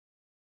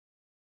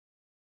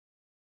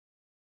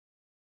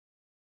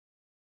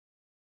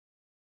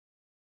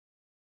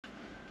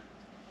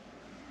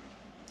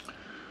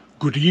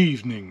Good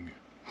evening.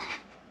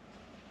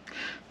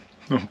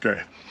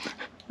 Okay,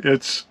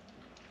 it's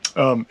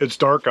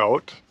dark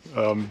out.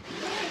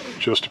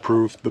 Just to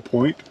prove the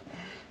point,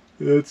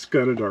 it's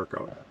kind of dark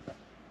out.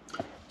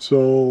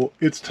 So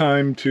it's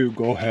time to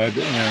go ahead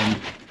and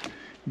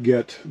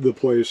get the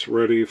place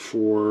ready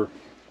for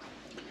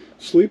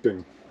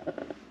sleeping.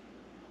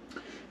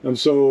 And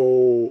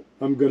so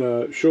I'm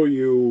gonna show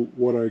you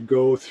what I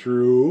go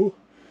through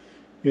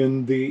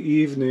in the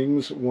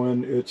evenings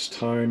when it's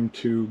time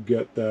to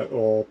get that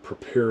all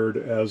prepared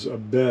as a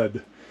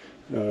bed,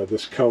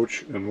 this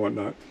couch and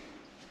whatnot.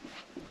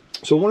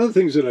 So one of the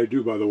things that I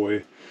do, by the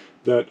way,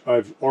 that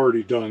I've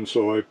already done,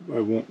 so I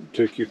won't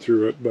take you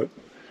through it, but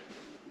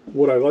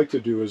what I like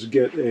to do is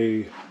get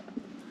an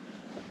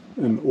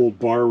old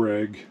bar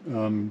rag,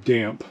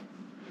 damp,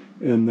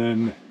 and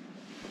then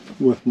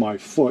with my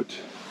foot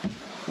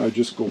I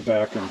just go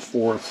back and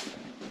forth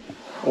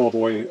all the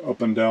way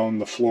up and down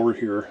the floor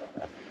here,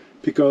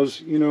 because,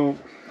 you know,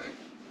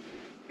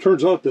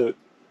 turns out that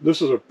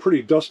this is a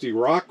pretty dusty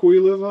rock we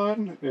live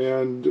on,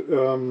 and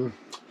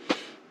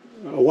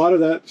a lot of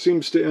that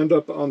seems to end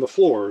up on the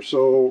floor.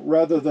 So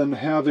rather than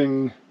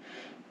having,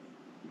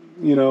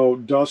 you know,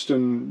 dust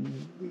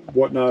and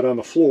whatnot on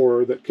the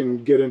floor that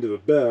can get into the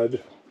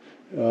bed,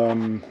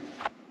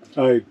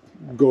 I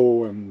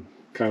go and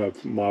kind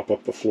of mop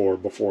up the floor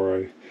before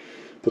I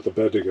put the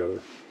bed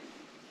together.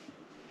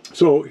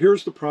 So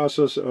here's the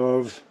process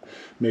of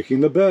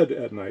making the bed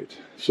at night.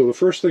 So the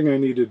first thing I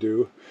need to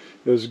do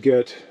is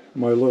get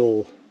my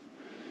little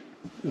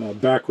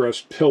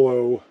backrest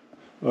pillow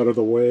out of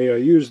the way. I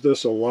use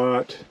this a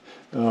lot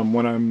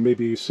when I'm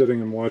maybe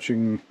sitting and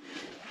watching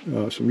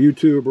some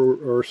YouTube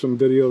or some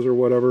videos or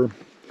whatever.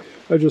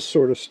 I just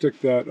sort of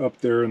stick that up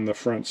there in the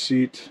front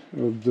seat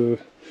of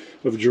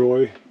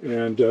Joy,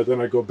 and then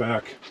I go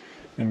back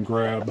and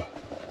grab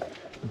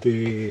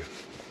the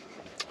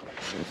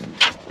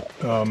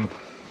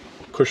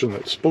cushion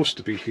that's supposed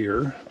to be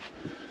here.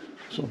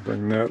 So I'll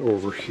bring that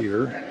over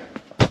here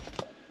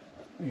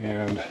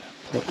and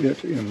put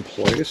it in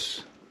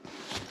place.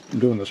 I'm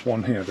doing this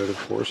one-handed, of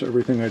course.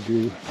 Everything I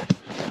do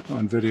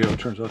on video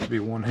turns out to be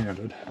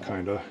one-handed,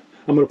 kinda.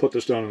 I'm going to put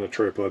this down on the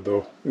tripod,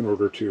 though, in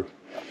order to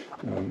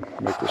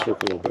make this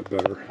work a little bit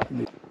better.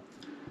 I'm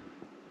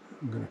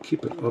going to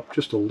keep it up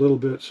just a little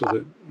bit so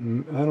that,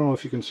 I don't know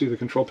if you can see the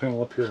control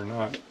panel up here or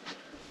not.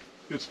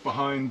 It's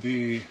behind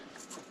the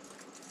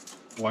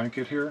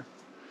blanket here,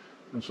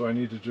 and so I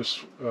need to just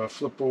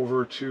flip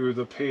over to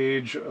the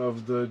page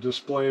of the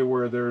display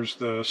where there's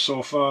the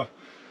sofa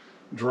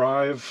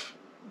drive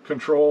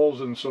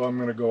controls, and so I'm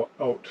going to go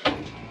out,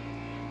 and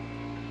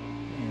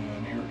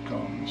here it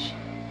comes.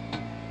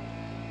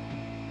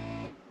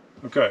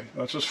 Okay,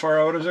 that's as far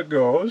out as it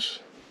goes.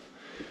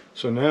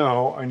 So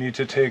now I need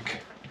to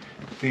take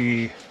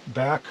the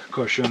back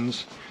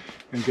cushions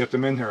and get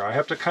them in here. I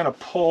have to kind of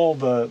pull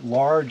the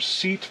large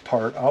seat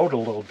part out a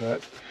little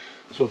bit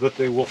so that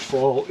they will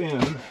fall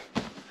in,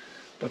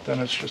 but then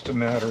it's just a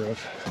matter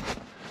of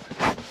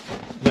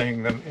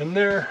laying them in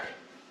there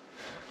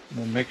and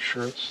then make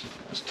sure it's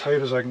as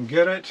tight as I can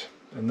get it,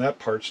 and that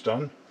part's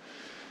done.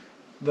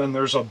 Then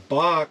there's a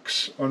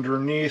box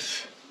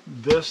underneath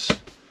this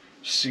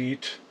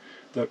seat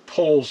that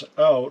pulls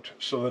out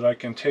so that I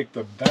can take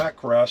the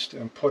backrest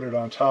and put it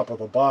on top of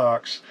the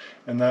box,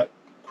 and that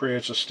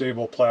creates a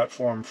stable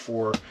platform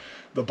for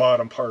the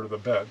bottom part of the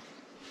bed.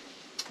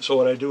 So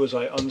what I do is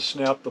I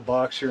unsnap the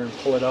box here and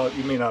pull it out.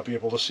 You may not be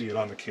able to see it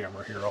on the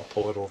camera here. I'll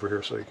pull it over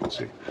here so you can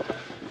see.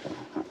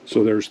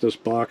 So there's this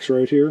box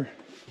right here,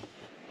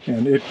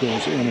 and it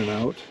goes in and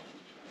out.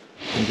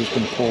 I'm just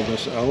going to pull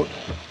this out.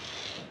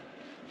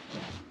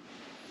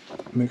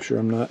 Make sure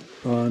I'm not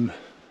on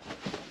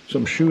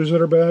some shoes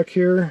that are back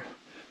here.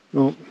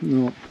 No,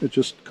 it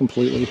just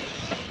completely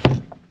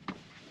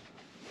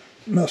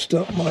messed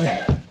up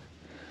my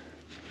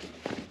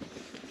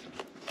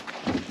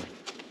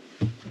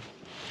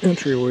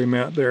entryway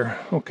mat there.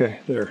 Okay,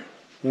 there.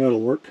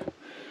 That'll work.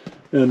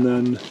 And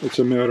then it's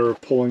a matter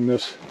of pulling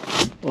this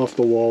off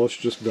the wall. It's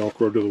just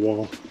Velcro to the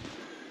wall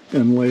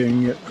and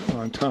laying it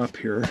on top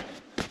here.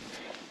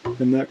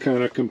 And that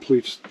kind of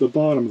completes the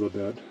bottom of the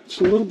bed.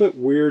 It's a little bit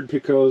weird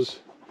because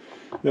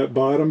that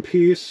bottom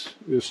piece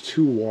is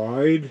too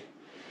wide.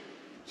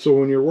 So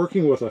when you're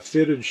working with a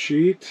fitted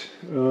sheet,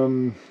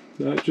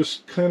 that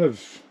just kind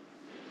of,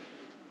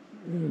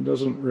 it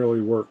doesn't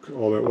really work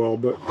all that well,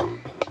 but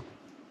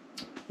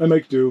I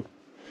make do.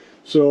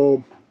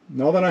 So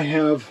now that I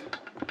have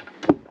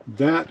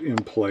that in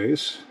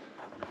place,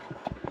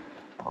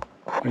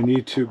 I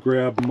need to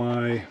grab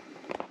my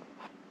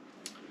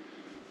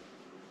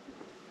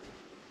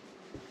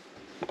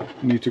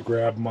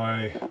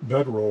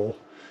bedroll,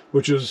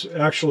 which is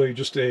actually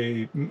just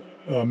a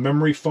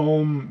memory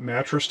foam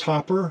mattress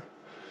topper,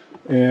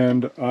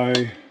 and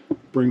I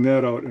bring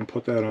that out and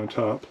put that on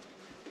top.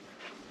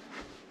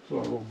 So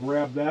I will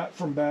grab that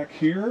from back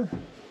here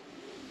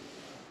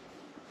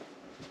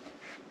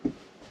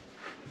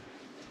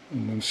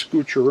and then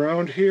scooch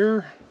around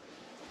here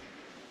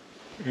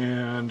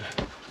and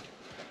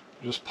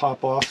just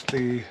pop off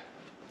the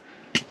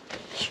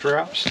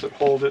straps that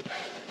hold it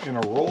in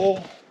a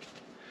roll,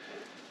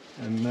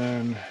 and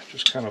then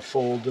just kind of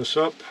fold this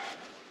up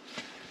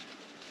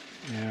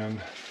and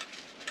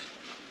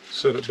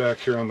set it back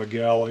here on the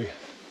galley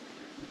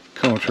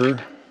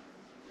counter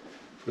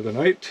for the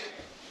night.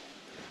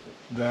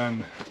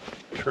 Then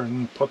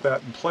put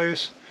that in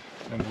place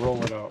and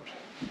roll it out.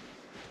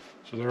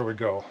 So there we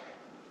go.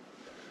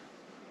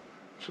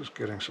 Just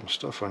getting some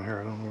stuff on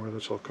here. I don't know where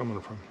that's all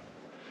coming from.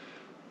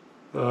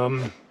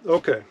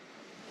 Okay.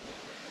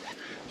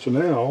 So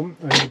now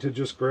I need to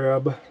just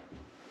grab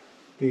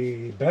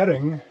the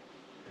bedding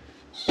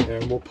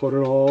and we'll put it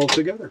all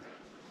together.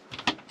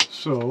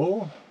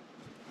 So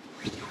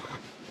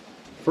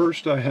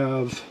first I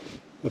have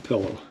a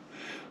pillow,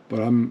 but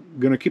I'm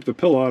going to keep the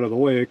pillow out of the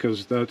way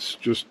because that's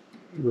just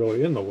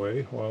really in the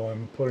way while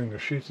I'm putting the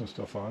sheets and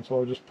stuff on. So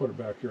I'll just put it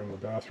back here in the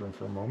bathroom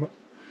for a moment.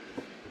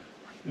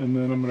 And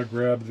then I'm going to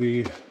grab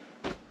the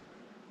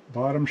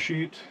bottom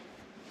sheet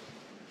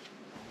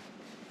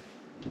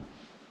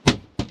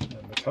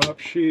and the top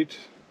sheet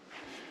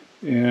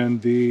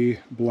and the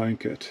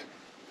blanket.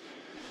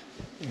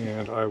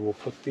 And I will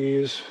put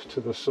these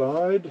to the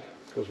side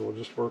because we'll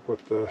just work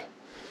with the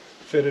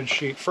fitted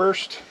sheet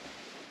first.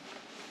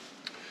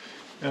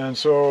 And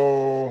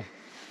so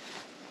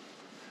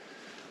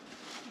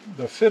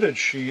the fitted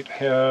sheet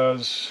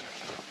has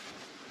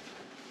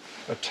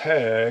a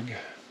tag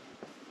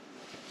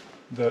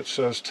that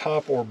says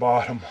top or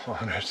bottom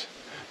on it.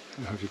 I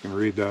don't know if you can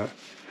read that.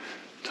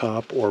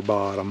 Top or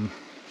bottom.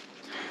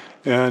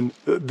 And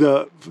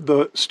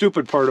the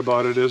stupid part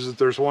about it is that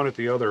there's one at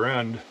the other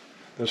end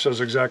that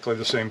says exactly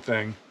the same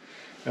thing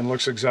and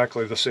looks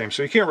exactly the same.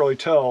 So you can't really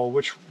tell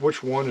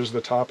which one is the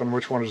top and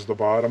which one is the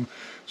bottom.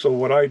 So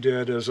what I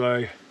did is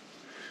I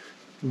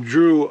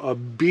drew a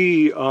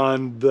B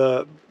on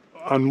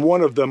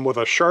one of them with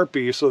a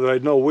Sharpie so that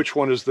I'd know which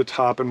one is the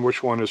top and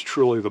which one is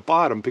truly the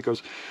bottom,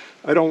 because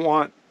I don't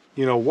want,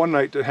 you know, one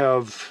night to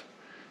have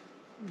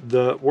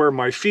where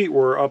my feet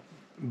were up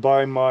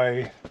by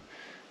my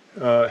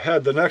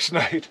head the next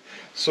night.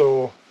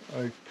 So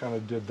I kind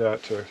of did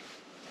that to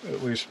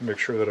at least make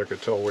sure that I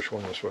could tell which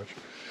one was which.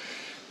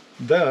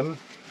 Then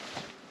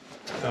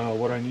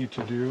what I need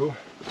to do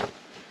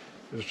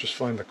is just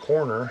find the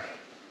corner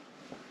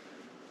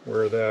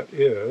where that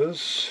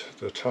is,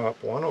 the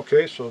top one.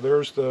 Okay, so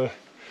there's the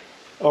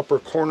upper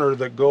corner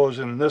that goes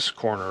in this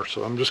corner.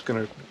 So I'm just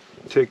going to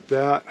take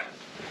that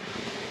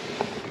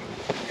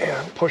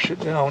and push it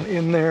down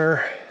in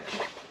there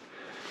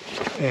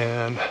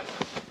and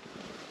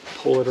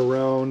pull it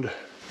around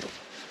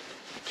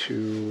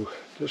to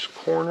this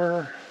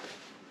corner.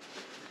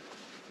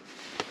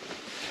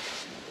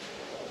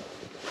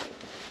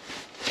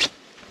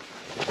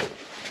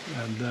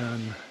 And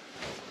then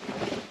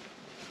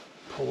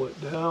pull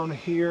it down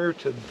here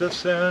to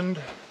this end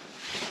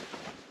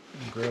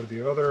and grab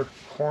the other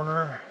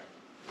corner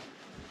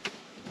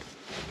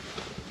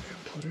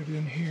and put it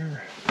in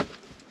here.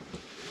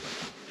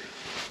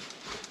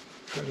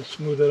 Try to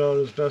smooth it out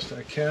as best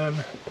I can.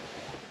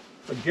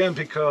 Again,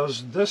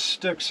 because this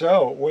sticks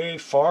out way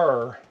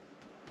far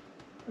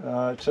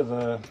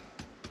to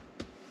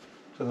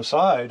the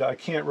side, I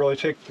can't really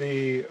take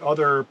the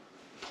other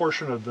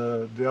portion of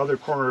the other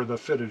corner of the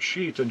fitted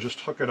sheet and just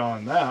hook it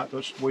on that.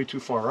 That's way too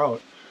far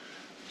out.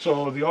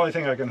 So the only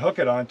thing I can hook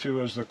it onto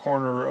is the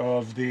corner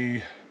of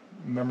the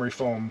memory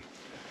foam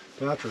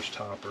mattress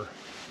topper.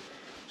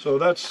 So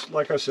that's,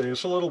 like I say,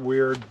 it's a little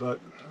weird, but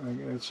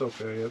it's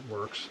okay, it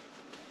works.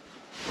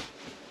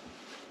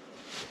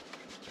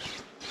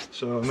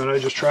 So, and then I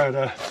just try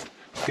to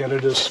get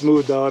it as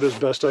smoothed out as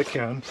best I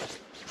can.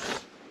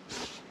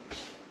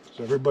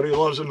 So everybody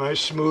loves a nice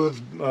smooth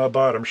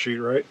bottom sheet,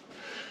 right?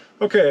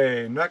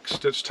 Okay,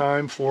 next it's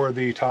time for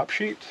the top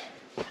sheet.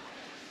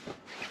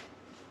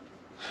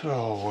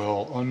 So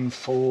we'll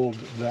unfold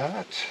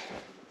that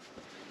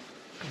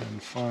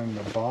and find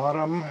the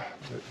bottom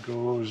that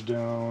goes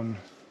down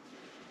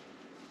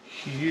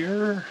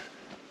here,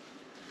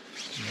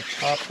 and the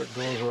top that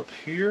goes up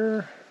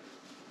here.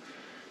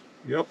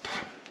 Yep.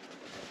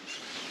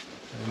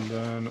 And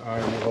then I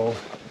will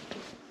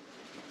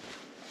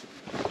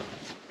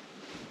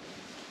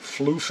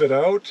floof it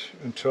out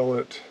until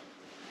it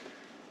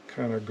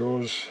kind of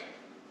goes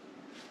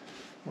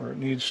where it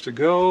needs to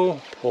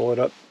go. Pull it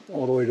up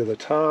all the way to the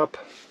top.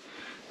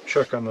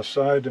 Check on the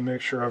side to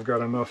make sure I've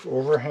got enough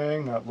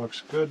overhang. That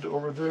looks good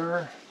over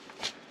there.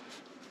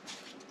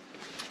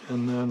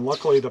 And then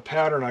luckily the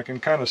pattern I can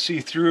kind of see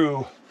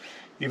through,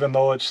 even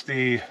though it's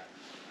the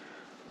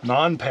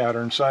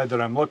non-pattern side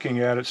that I'm looking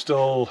at, it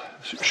still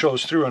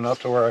shows through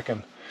enough to where I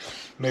can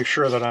make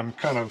sure that I'm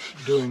kind of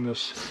doing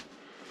this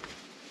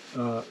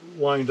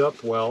lined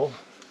up well.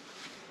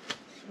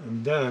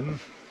 And then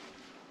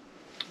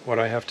what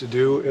I have to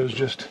do is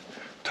just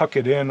tuck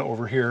it in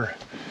over here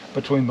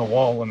between the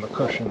wall and the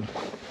cushion,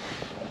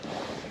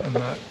 and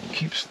that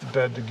keeps the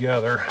bed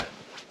together.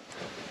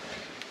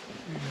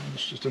 And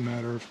it's just a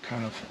matter of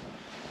kind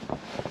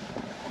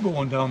of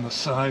going down the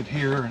side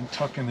here and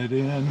tucking it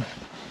in.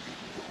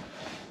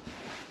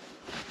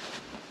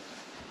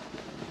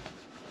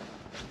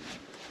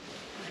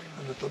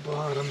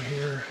 bottom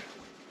here.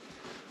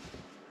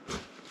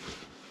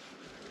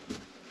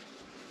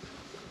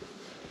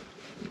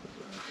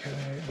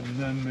 Okay, and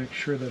then make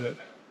sure that it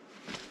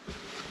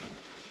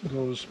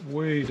goes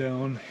way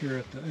down here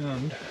at the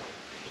end.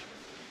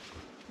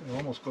 It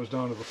almost goes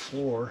down to the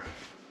floor,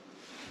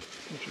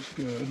 which is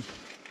good.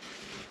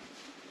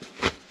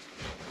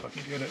 If I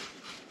can get it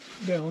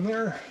down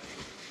there.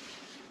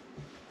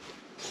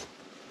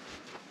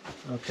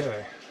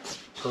 Okay,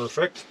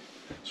 perfect.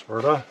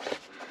 Sorta.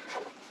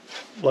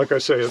 Like I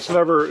say, it's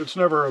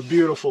never a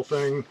beautiful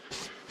thing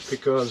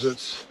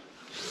because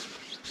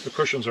the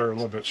cushions are a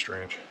little bit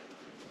strange.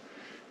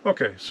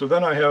 Okay, so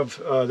then I have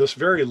this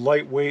very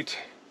lightweight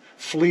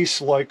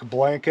fleece-like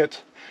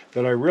blanket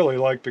that I really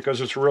like because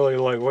it's really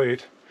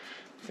lightweight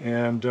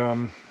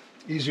and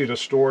easy to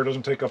store. It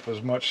doesn't take up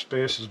as much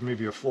space as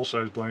maybe a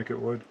full-size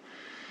blanket would.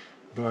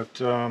 But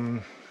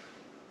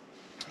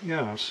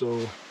yeah,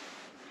 so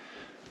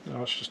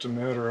now it's just a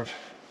matter of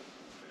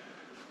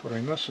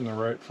putting this in the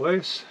right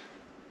place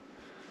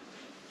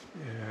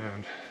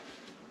and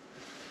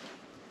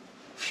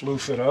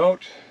floof it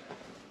out.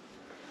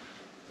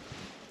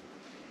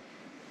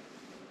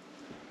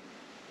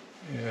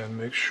 And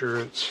make sure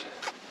it's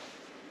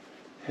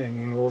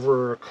hanging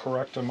over a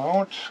correct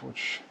amount,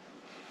 which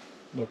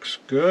looks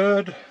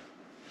good.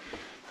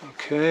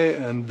 Okay,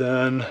 and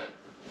then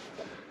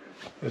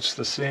it's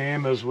the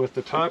same as with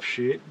the top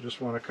sheet. Just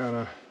want to kind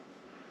of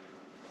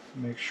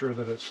make sure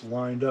that it's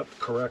lined up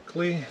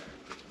correctly.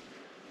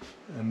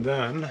 And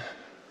then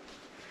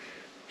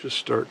just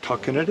start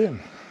tucking it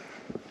in.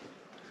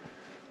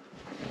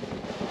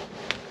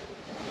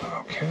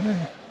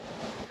 Okay.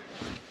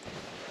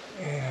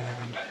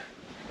 And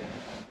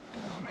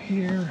down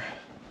here.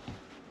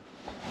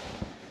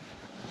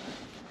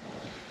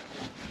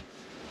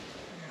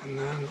 And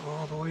then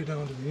all the way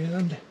down to the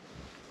end.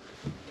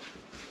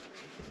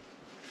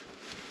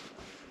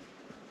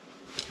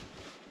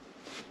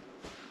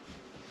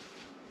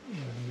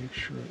 And make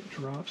sure it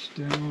drops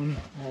down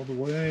all the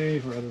way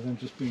rather than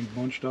just being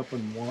bunched up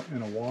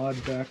in a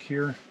wad back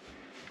here.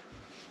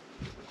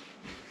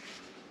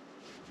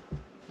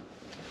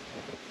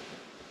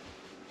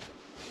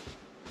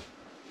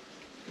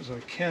 Because I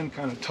can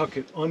kind of tuck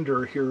it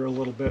under here a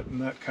little bit, and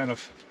that kind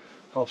of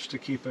helps to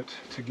keep it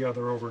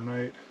together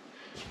overnight.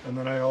 And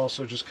then I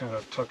also just kind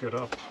of tuck it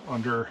up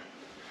under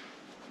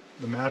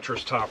the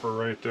mattress topper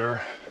right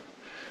there.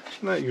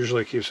 And that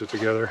usually keeps it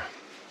together.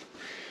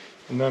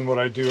 And then what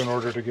I do in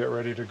order to get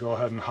ready to go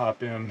ahead and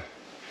hop in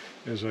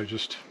is I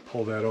just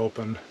pull that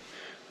open.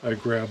 I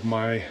grab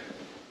my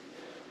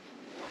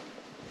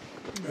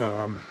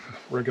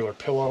regular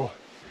pillow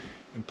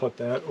and put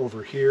that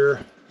over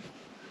here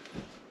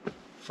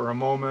for a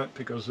moment,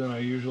 because then I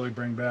usually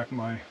bring back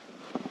my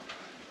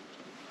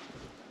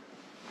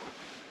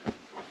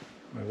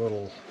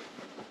little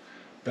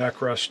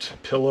backrest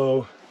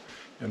pillow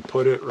and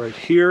put it right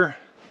here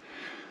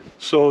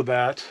so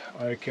that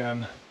I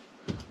can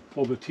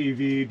pull the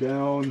TV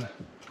down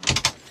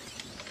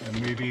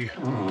and maybe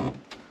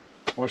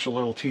watch a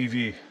little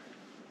TV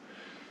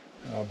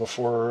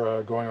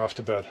before going off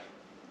to bed.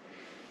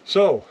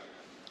 So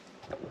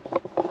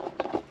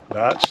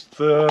that's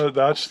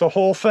the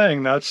whole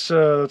thing. That's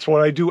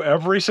what I do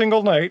every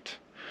single night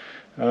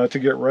to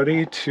get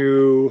ready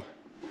to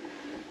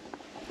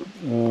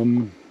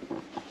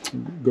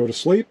go to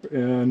sleep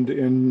and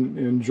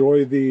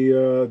enjoy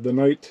the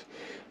night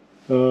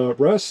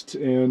rest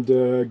and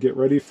get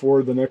ready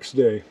for the next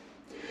day.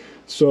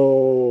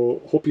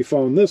 So hope you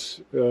found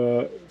this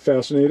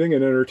fascinating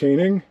and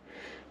entertaining.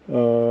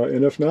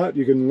 And if not,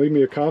 you can leave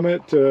me a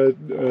comment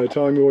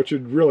telling me what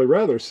you'd really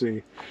rather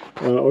see.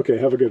 Okay,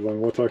 have a good one.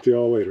 We'll talk to you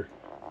all later.